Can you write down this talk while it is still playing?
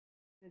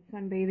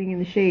Sunbathing in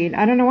the shade.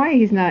 I don't know why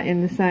he's not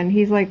in the sun.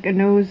 He's like a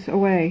nose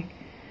away.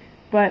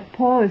 But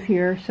Paul is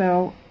here,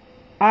 so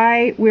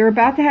we're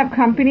about to have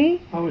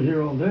company. I was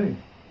here all day.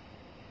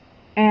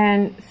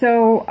 And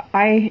so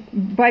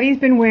Buddy's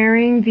been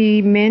wearing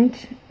the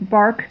mint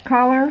bark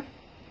collar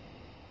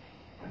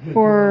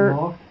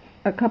for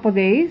a couple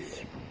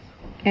days.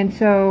 And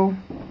so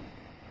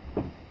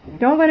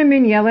don't let him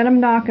in yet. Let him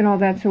knock and all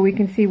that so we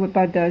can see what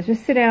Bud does.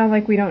 Just sit down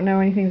like we don't know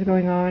anything's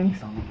going on.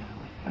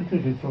 I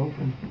think it's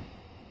open.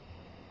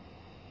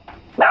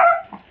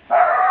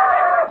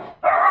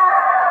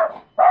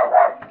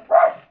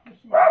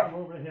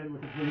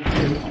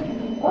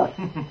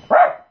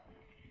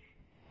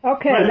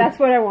 Okay, that's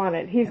what I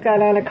wanted. He's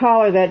got on a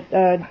collar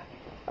that,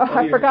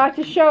 I forgot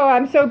to show.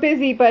 I'm so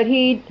busy, but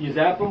You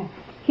zap him?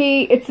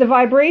 it's the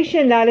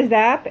vibration, not a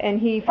zap, and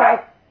he's going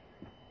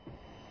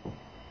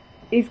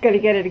to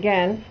get it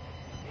again.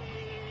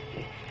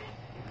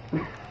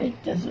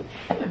 It doesn't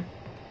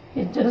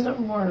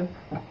work.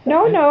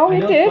 No,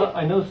 it did.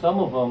 I know some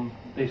of them,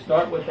 they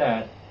start with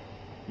that.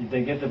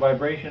 They get the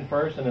vibration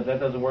first, and if that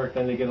doesn't work,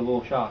 then they get a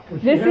little shock.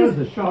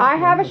 I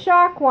have a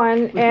shock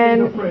one,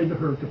 and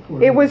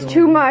it was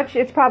too much.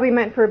 It's probably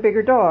meant for a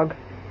bigger dog.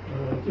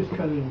 Just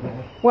cut it in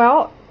half.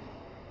 Well,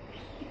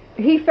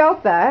 he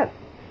felt that.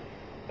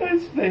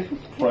 It's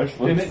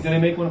priceless. Do they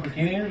make one for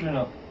teenagers or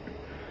no?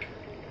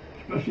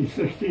 Especially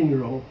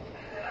 16-year-old.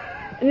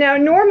 Now,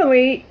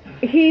 normally,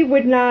 he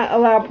would not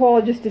allow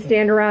Paul just to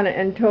stand around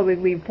and totally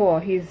leave Paul.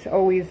 He's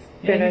always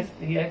been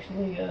he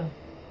actually,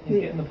 he's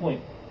getting the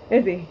point.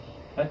 Is he?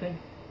 I think.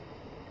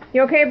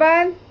 You okay,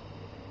 Bud?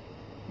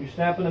 You're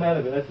snapping him out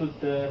of it. That's what,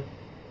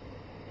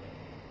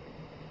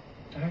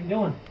 how are you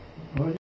doing?